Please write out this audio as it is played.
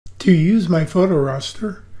To use my photo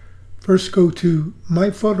roster, first go to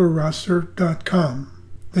myphotoroster.com,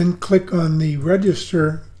 then click on the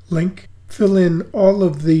Register link, fill in all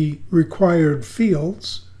of the required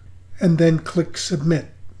fields, and then click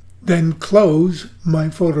Submit. Then close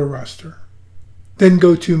My Photo Roster. Then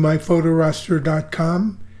go to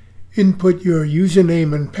myphotoroster.com, input your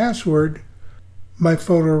username and password.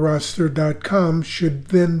 myphotoroster.com should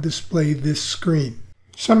then display this screen.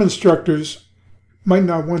 Some instructors might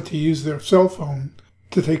not want to use their cell phone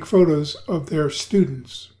to take photos of their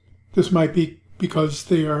students. This might be because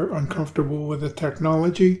they are uncomfortable with the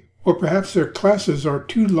technology, or perhaps their classes are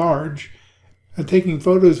too large and taking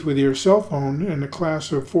photos with your cell phone in a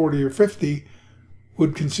class of 40 or 50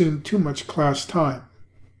 would consume too much class time.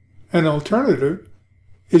 An alternative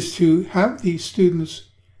is to have these students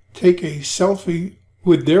take a selfie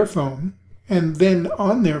with their phone and then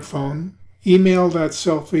on their phone email that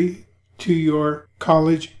selfie to your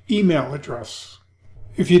college email address.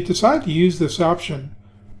 If you decide to use this option,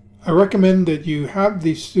 I recommend that you have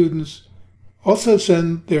these students also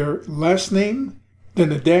send their last name,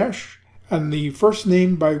 then a dash, and the first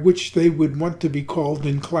name by which they would want to be called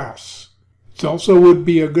in class. It also would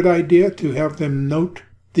be a good idea to have them note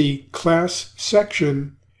the class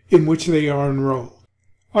section in which they are enrolled.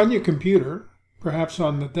 On your computer, perhaps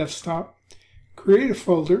on the desktop, create a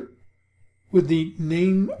folder with the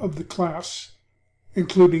name of the class,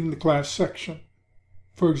 including the class section.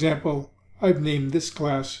 For example, I've named this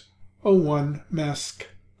class 01 Mask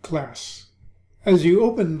Class. As you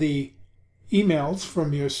open the emails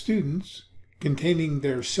from your students containing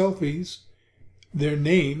their selfies, their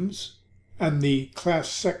names, and the class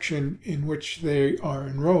section in which they are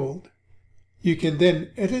enrolled, you can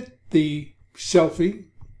then edit the selfie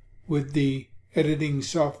with the editing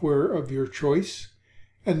software of your choice,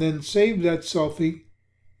 and then save that selfie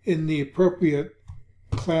in the appropriate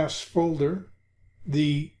class folder,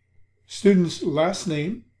 the student's last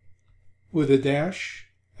name with a dash,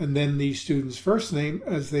 and then the student's first name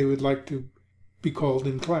as they would like to be called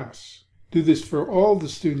in class. Do this for all the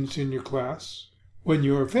students in your class. When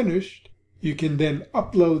you are finished, you can then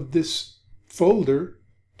upload this folder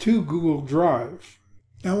to Google Drive.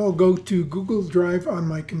 Now I'll go to Google Drive on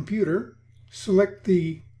my computer, select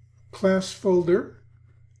the class folder.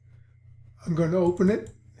 I'm going to open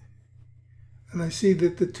it, and I see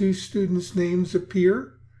that the two students' names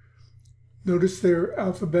appear. Notice they're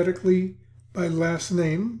alphabetically by last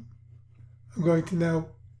name. I'm going to now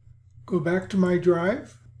go back to my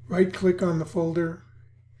drive, right-click on the folder,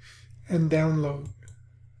 and download.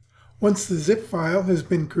 Once the zip file has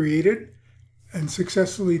been created and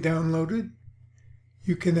successfully downloaded,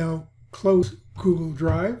 you can now close Google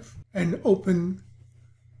Drive and open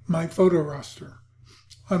My Photo Roster.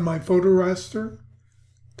 On My Photo Roster,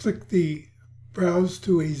 click the Browse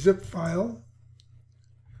to a zip file.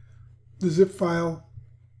 The zip file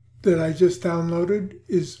that I just downloaded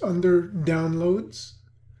is under Downloads.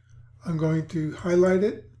 I'm going to highlight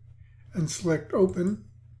it and select Open,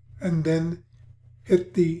 and then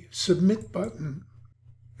hit the Submit button.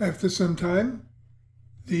 After some time,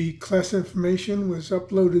 the class information was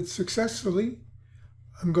uploaded successfully.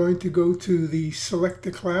 I'm going to go to the Select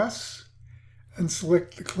a Class and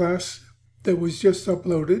select the class that was just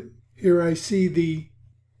uploaded. Here I see the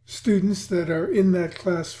students that are in that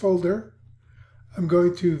class folder. I'm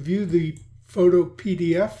going to view the photo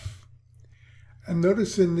PDF, and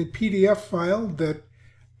notice in the PDF file that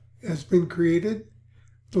has been created,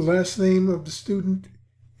 the last name of the student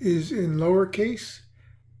is in lowercase.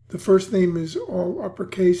 The first name is all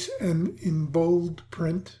uppercase and in bold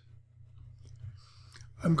print.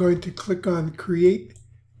 I'm going to click on Create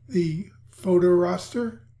the Photo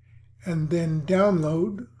Roster and then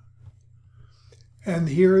Download. And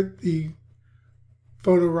here the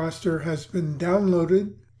photo roster has been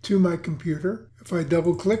downloaded to my computer. If I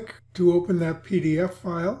double click to open that PDF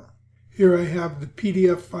file, here I have the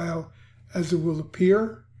PDF file as it will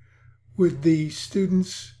appear with the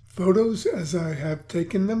students' photos as I have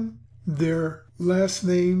taken them, their last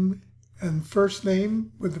name and first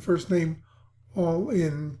name, with the first name all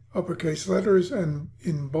in uppercase letters and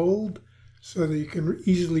in bold so that you can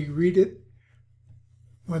easily read it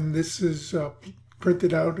when this is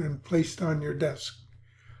printed out and placed on your desk.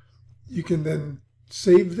 You can then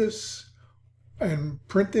save this and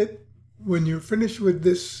print it. When you're finished with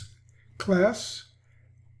this class,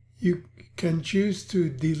 you can choose to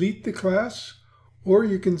delete the class, or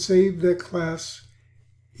you can save that class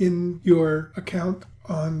in your account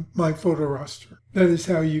on My Photo Roster. That is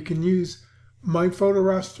how you can use My Photo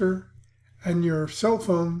Roster and your cell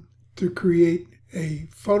phone to create a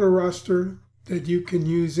photo roster that you can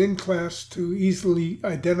use in class to easily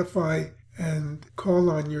identify and call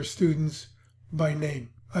on your students by name.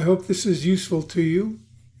 I hope this is useful to you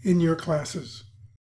in your classes.